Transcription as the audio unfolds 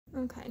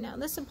Okay, now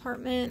this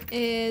apartment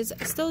is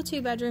still a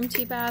 2-bedroom,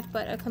 2-bath,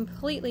 but a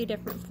completely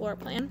different floor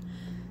plan.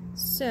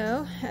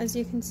 So, as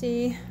you can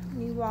see,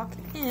 when you walk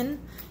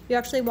in, you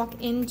actually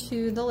walk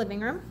into the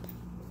living room.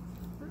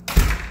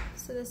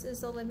 So this is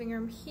the living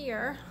room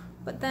here,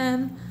 but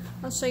then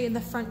I'll show you the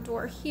front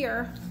door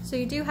here. So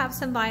you do have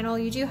some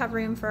vinyl, you do have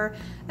room for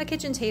a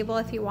kitchen table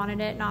if you wanted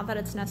it, not that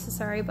it's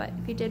necessary, but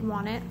if you did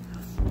want it.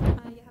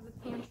 You have a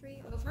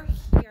pantry over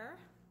here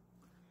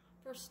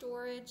for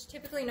storage,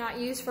 typically not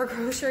used for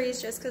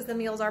groceries just because the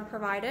meals are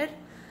provided.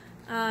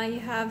 You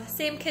have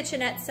same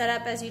kitchenette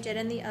setup as you did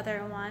in the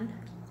other one.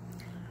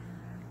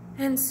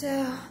 And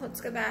so let's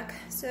go back.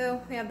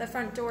 So we have the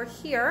front door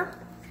here.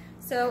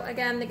 So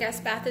again, the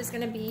guest bath is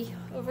going to be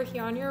over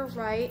here on your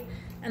right,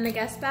 and the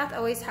guest bath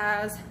always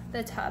has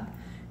the tub.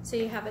 So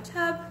you have a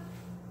tub,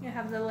 you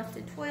have the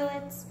lifted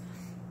toilets,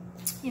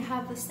 you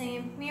have the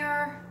same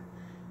mirror,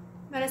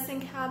 medicine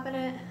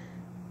cabinet,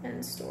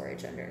 and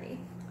storage underneath.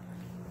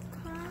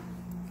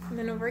 And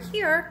then over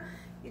here,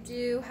 you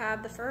do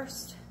have the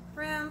first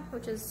room,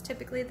 which is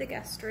typically the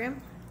guest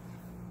room.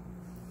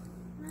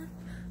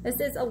 This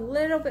is a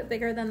little bit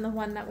bigger than the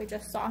one that we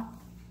just saw.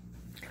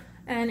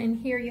 And in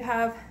here you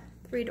have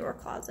 3 door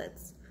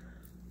closets.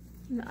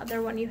 In the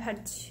other one you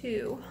had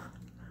 2.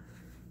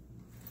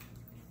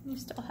 You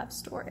still have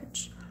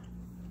storage.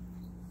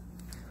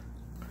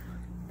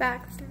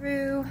 Back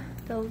through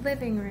the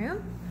living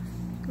room,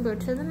 go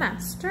to the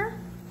master.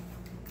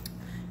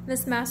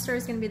 This master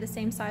is going to be the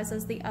same size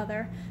as the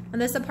other. In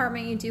this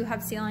apartment you do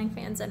have ceiling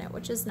fans in it,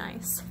 which is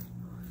nice.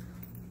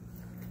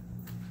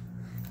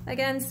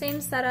 Again,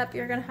 same setup,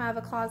 you're going to have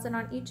a closet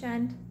on each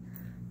end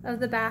of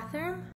the bathroom.